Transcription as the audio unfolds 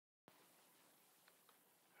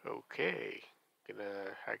Okay,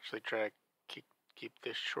 gonna actually try to keep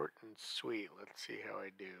this short and sweet. Let's see how I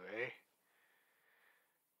do, eh?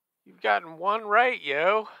 You've gotten one right,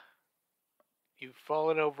 yo. You've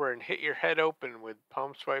fallen over and hit your head open with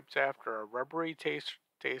palm swipes after a rubbery,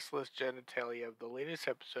 tasteless genitalia of the latest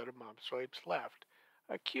episode of Mom Swipes Left.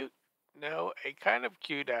 A cute, no, a kind of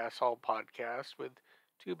cute asshole podcast with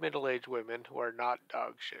two middle-aged women who are not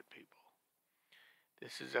dog shit people.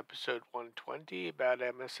 This is episode 120 about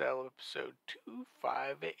MSL episode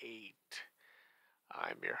 258.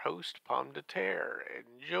 I'm your host, Pomme de Terre.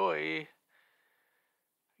 Enjoy.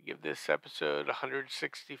 I give this episode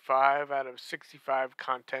 165 out of 65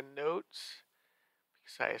 content notes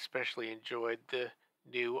because I especially enjoyed the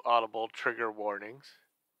new audible trigger warnings,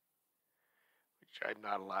 which I'm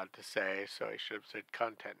not allowed to say, so I should have said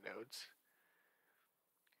content notes.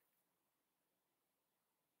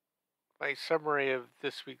 My summary of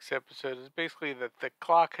this week's episode is basically that the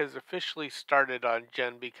clock has officially started on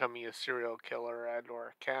Jen becoming a serial killer and or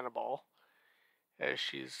a cannibal, as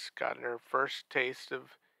she's gotten her first taste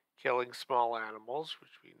of killing small animals,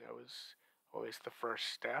 which we know is always the first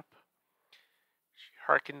step. She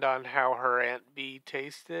hearkened on how her Aunt Bee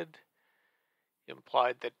tasted,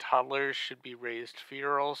 implied that toddlers should be raised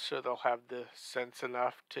feral so they'll have the sense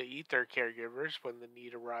enough to eat their caregivers when the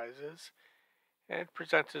need arises, and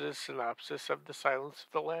presented a synopsis of the Silence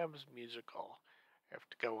of the Lambs musical. I have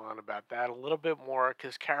to go on about that a little bit more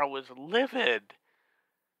because Carol was livid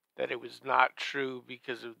that it was not true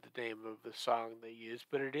because of the name of the song they used,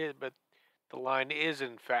 but it is. But the line is,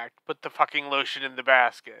 in fact, put the fucking lotion in the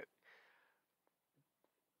basket.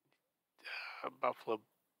 Buffalo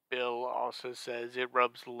Bill also says it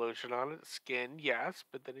rubs the lotion on its skin, yes,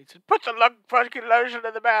 but then he said, put the fucking lotion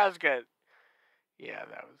in the basket. Yeah,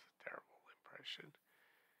 that was a terrible impression.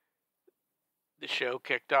 The show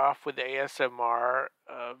kicked off with ASMR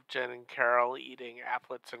of Jen and Carol eating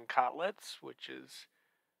applets and cutlets, which is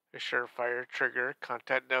a surefire trigger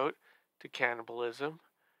content note to cannibalism.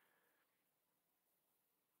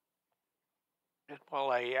 And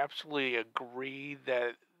while I absolutely agree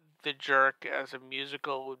that The Jerk as a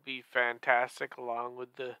musical would be fantastic along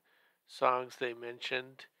with the songs they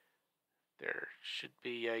mentioned, there should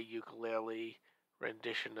be a ukulele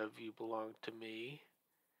rendition of You Belong to Me.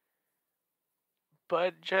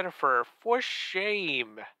 But Jennifer, for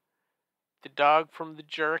shame! The dog from The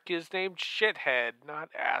Jerk is named Shithead, not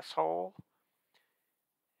Asshole.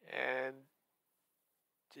 And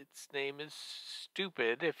its name is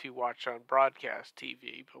stupid if you watch on broadcast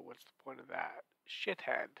TV, but what's the point of that?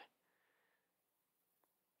 Shithead.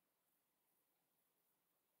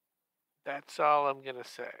 That's all I'm going to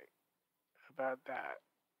say about that.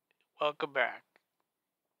 Welcome back.